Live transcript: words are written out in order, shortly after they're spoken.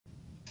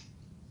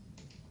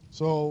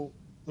So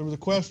there was a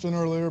question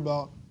earlier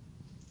about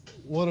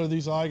what are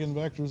these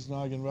eigenvectors and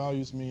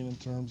eigenvalues mean in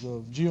terms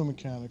of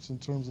geomechanics, in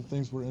terms of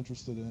things we're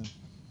interested in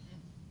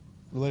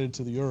related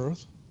to the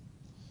Earth.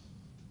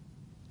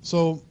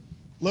 So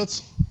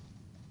let's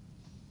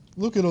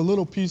look at a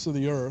little piece of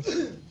the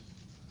Earth.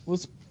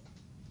 Let's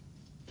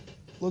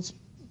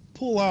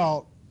pull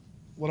out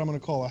what I'm going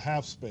to call a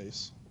half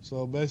space.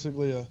 So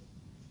basically a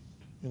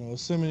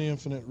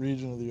semi-infinite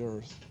region of the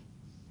Earth.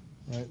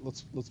 Right?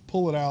 Let's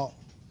pull it out.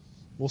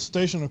 We'll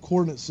station a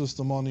coordinate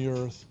system on the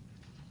Earth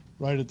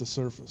right at the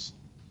surface.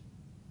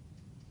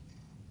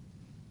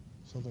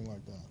 Something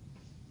like that.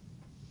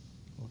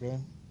 Okay?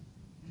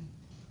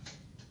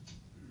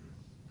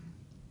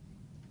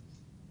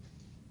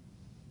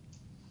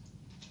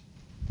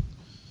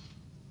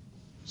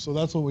 So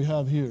that's what we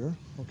have here.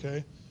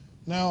 Okay?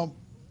 Now,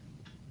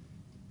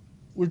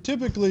 we're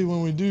typically,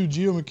 when we do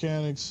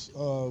geomechanics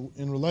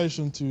in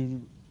relation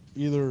to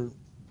either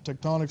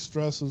tectonic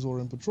stresses or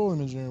in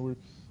petroleum engineering,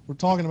 we're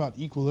talking about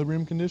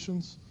equilibrium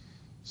conditions.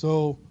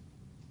 So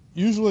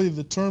usually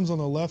the terms on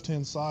the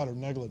left-hand side are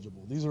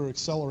negligible. These are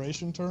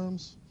acceleration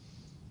terms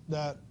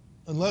that,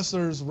 unless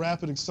there's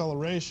rapid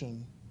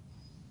acceleration,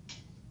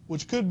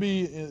 which could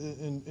be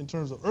in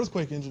terms of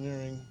earthquake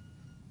engineering,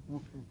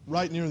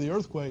 right near the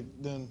earthquake,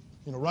 then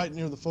right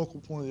near the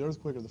focal point of the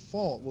earthquake or the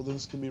fault, well, then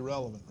this can be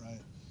relevant,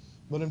 right?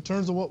 But in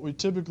terms of what we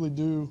typically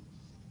do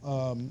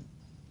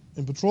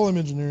in petroleum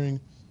engineering,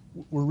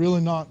 we're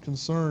really not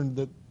concerned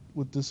that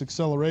with this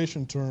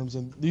acceleration terms,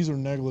 and these are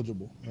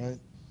negligible, right?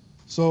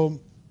 So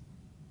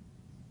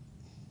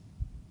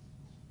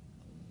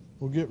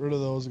we'll get rid of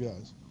those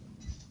guys.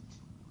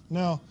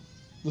 Now,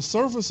 the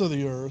surface of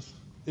the Earth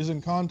is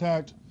in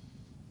contact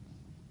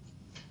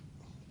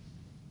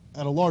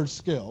at a large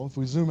scale, if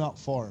we zoom out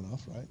far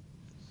enough, right?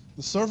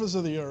 The surface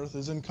of the Earth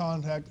is in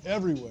contact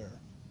everywhere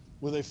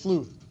with a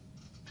fluid,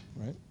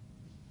 right?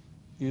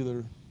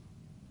 Either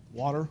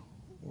water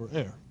or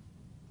air.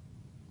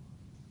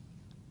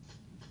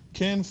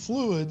 Can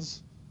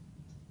fluids,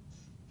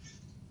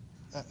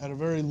 at a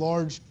very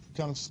large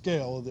kind of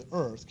scale of the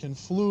Earth, can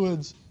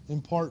fluids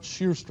impart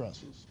shear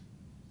stresses?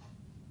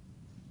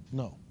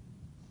 No.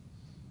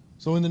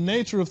 So in the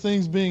nature of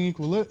things being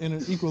in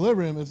an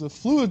equilibrium, if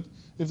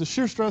the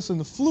shear stress in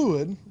the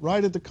fluid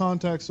right at the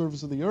contact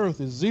surface of the Earth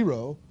is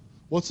 0,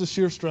 what's the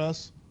shear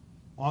stress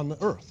on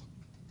the Earth?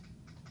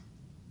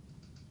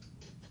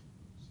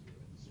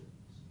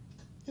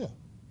 Yeah,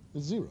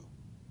 it's 0.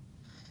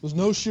 There's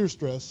no shear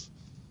stress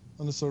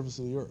on the surface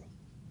of the Earth,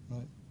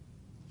 right?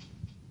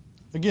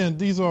 Again,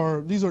 these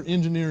are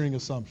engineering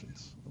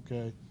assumptions,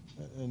 okay?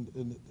 And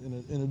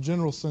in a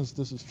general sense,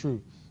 this is true.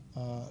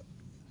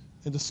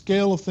 In the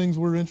scale of things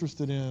we're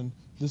interested in,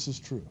 this is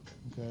true,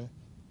 okay?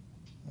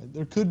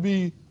 There could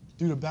be,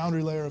 due to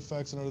boundary layer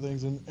effects and other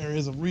things, in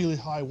areas of really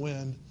high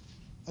wind,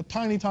 a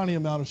tiny, tiny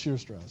amount of shear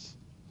stress.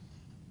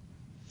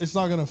 It's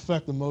not going to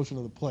affect the motion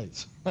of the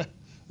plates.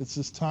 It's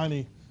just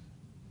tiny,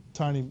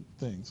 tiny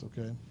things,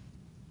 okay?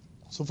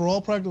 So for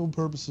all practical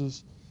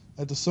purposes,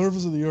 at the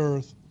surface of the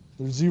Earth,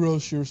 there's 0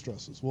 shear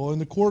stresses. Well, in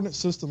the coordinate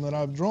system that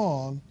I've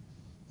drawn,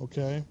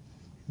 okay,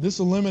 this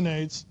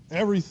eliminates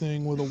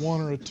everything with a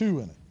 1 or a 2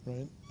 in it,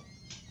 right?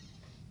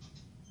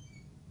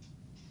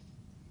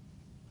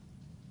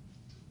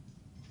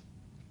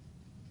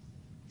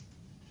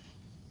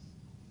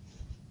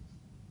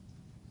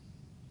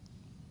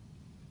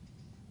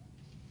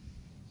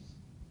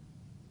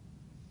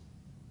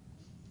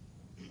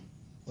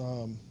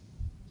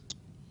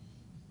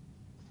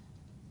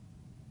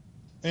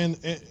 And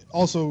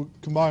also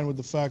combined with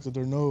the fact that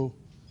there are no,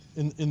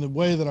 in the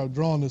way that I've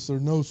drawn this, there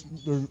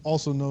are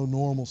also no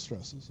normal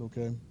stresses,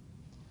 okay?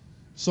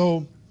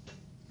 So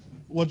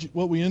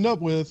what we end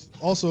up with,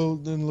 also,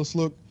 then let's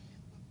look,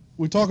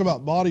 we talk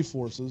about body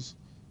forces.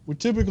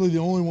 Typically the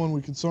only one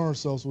we concern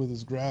ourselves with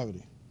is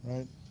gravity,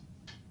 right?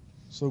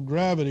 So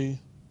gravity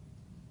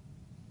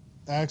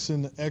acts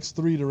in the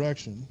x3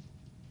 direction.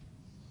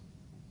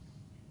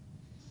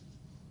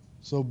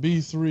 So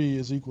B3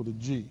 is equal to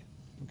G,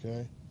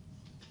 okay?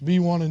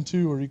 B1 and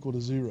 2 are equal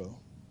to 0,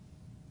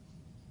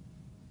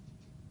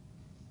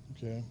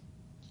 okay?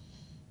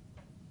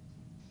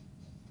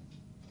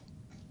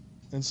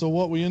 And so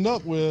what we end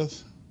up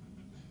with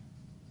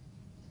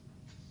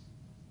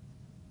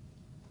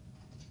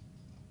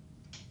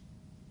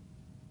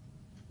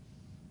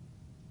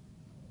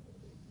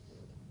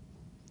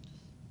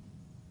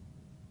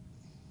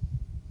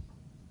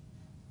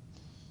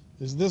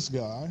is this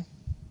guy,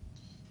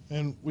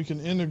 and we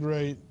can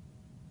integrate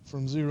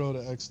from 0 to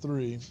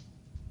x3,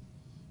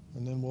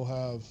 and then we'll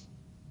have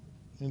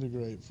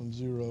integrate from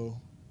 0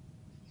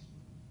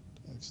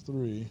 to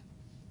x3.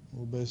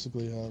 We'll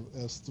basically have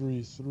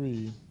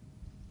S33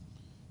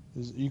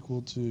 is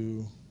equal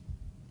to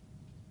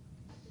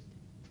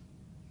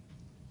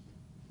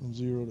from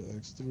 0 to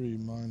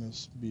x3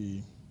 minus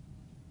b.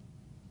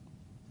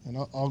 And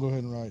I'll go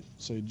ahead and write,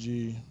 say,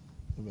 g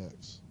of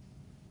x.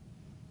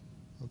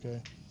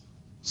 Okay?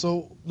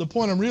 So the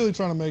point I'm really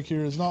trying to make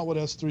here is not what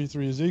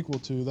S33 is equal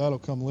to. That'll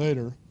come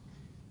later.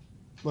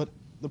 But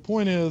the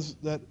point is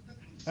that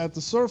at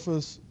the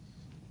surface,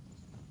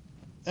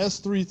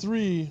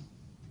 S33,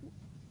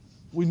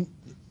 we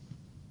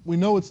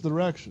know its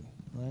direction,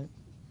 right?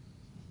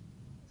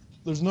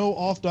 There's no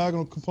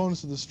off-diagonal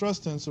components of the stress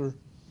tensor,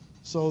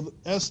 so the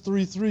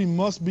S33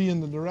 must be in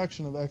the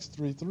direction of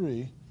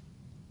X33,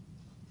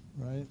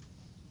 right?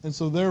 And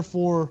so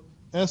therefore,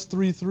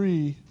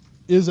 S33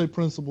 is a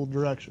principal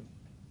direction.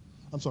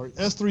 I'm sorry,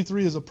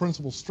 S33 is a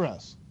principal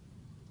stress.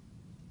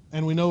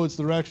 And we know its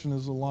direction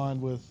is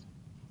aligned with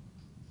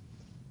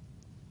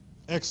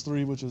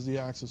X3, which is the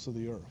axis of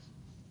the Earth,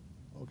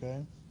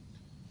 okay?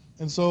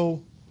 And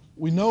so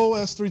we know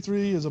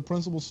S33 is a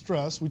principal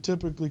stress. We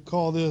typically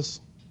call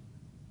this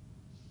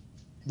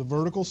the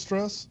vertical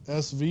stress,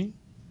 SV,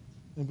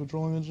 in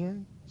petroleum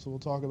engineering. So we'll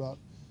talk about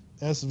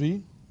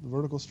SV, the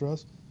vertical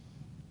stress.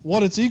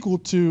 What it's equal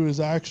to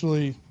is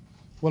actually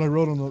what I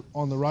wrote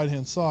on the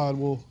right-hand side.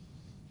 Well,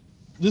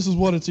 this is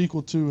what it's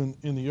equal to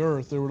in the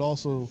Earth.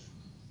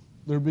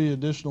 There'd be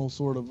additional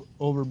sort of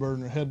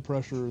overburden or head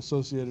pressure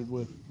associated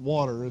with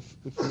water if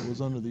it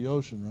was under the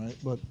ocean, right?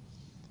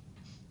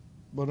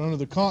 But under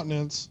the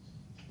continents,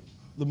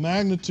 the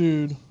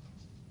magnitude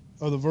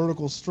of the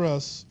vertical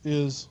stress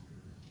is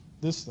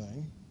this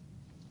thing.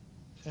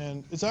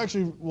 And it's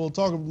actually, we'll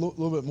talk a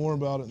little bit more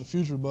about it in the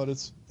future, but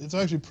it's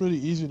actually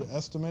pretty easy to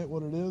estimate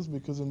what it is,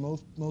 because in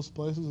most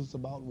places it's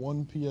about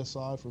 1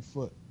 psi per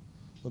foot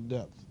of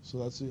depth. So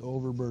that's the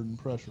overburden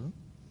pressure.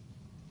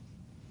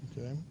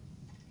 Okay.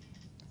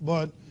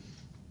 But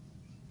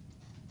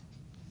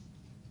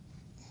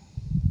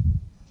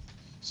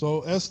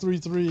so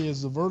S33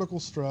 is the vertical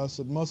stress.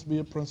 It must be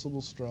a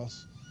principal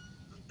stress.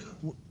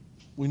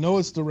 We know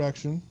its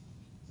direction.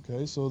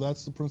 Okay, so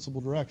that's the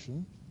principal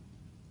direction.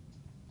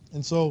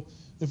 And so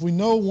if we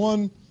know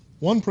one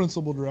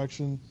principal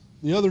direction,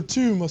 the other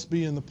two must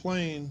be in the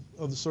plane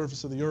of the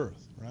surface of the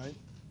Earth, right?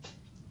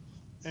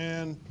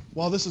 And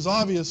while this is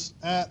obvious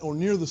at or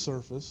near the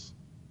surface,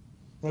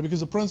 right, because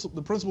the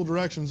principal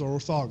directions are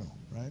orthogonal,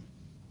 right?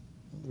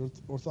 They're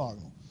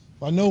orthogonal.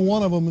 If I know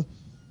one of them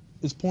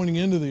is pointing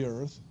into the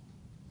Earth,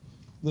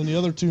 then the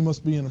other two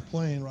must be in a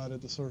plane right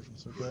at the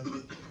surface, okay?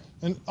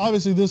 And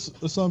obviously this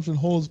assumption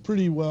holds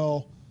pretty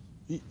well.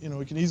 You know,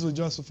 we can easily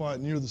justify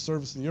it near the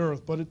surface of the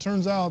Earth, but it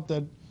turns out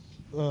that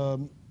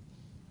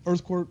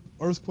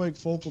earthquake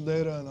focal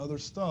data and other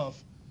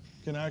stuff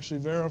can actually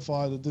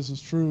verify that this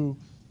is true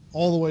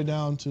all the way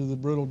down to the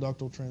brittle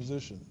ductile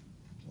transition,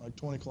 like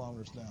 20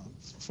 kilometers down,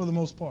 for the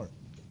most part,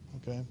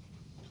 okay?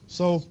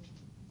 So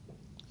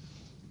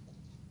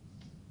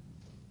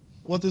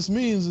what this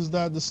means is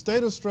that the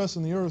state of stress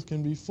in the Earth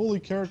can be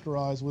fully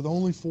characterized with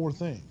only 4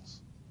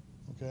 things,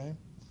 okay?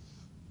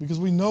 Because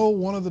we know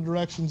one of the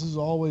directions is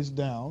always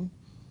down.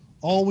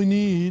 All we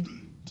need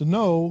to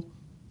know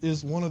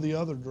is one of the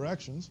other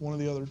directions, one of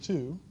the other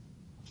two,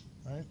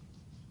 right?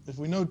 If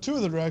we know 2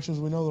 of the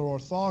directions, we know they're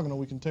orthogonal,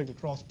 we can take a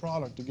cross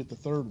product to get the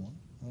 3rd one,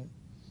 right?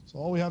 So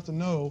all we have to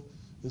know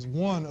is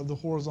one of the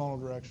horizontal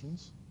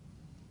directions,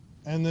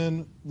 and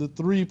then the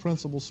 3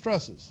 principal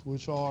stresses,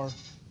 which are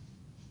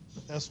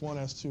S1,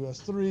 S2,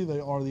 S3. They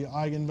are the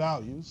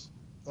eigenvalues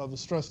of the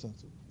stress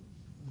tensor,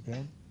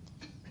 okay?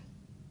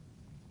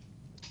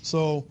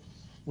 So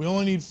we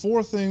only need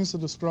 4 things to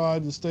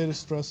describe the state of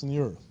stress in the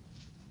Earth.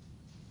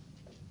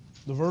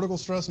 The vertical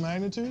stress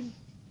magnitude,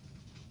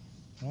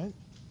 right?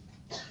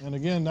 And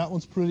again, that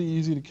one's pretty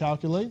easy to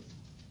calculate.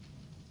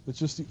 It's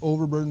just the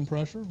overburden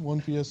pressure,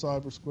 1 psi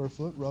per square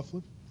foot,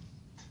 roughly.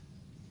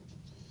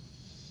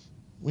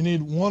 We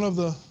need one of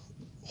the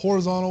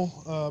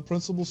horizontal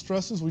principal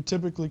stresses. We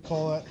typically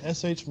call that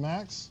SH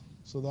max.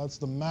 So that's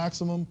the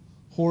maximum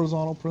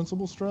horizontal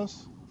principal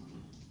stress.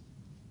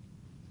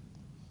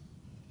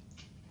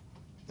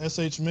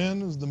 SH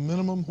min is the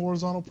minimum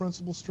horizontal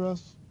principal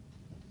stress.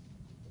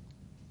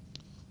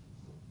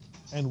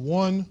 And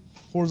 1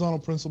 horizontal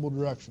principal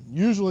direction.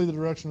 Usually the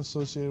direction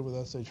associated with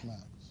SH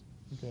max,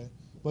 okay?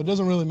 But it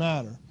doesn't really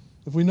matter.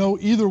 If we know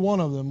either one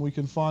of them, we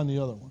can find the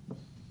other one.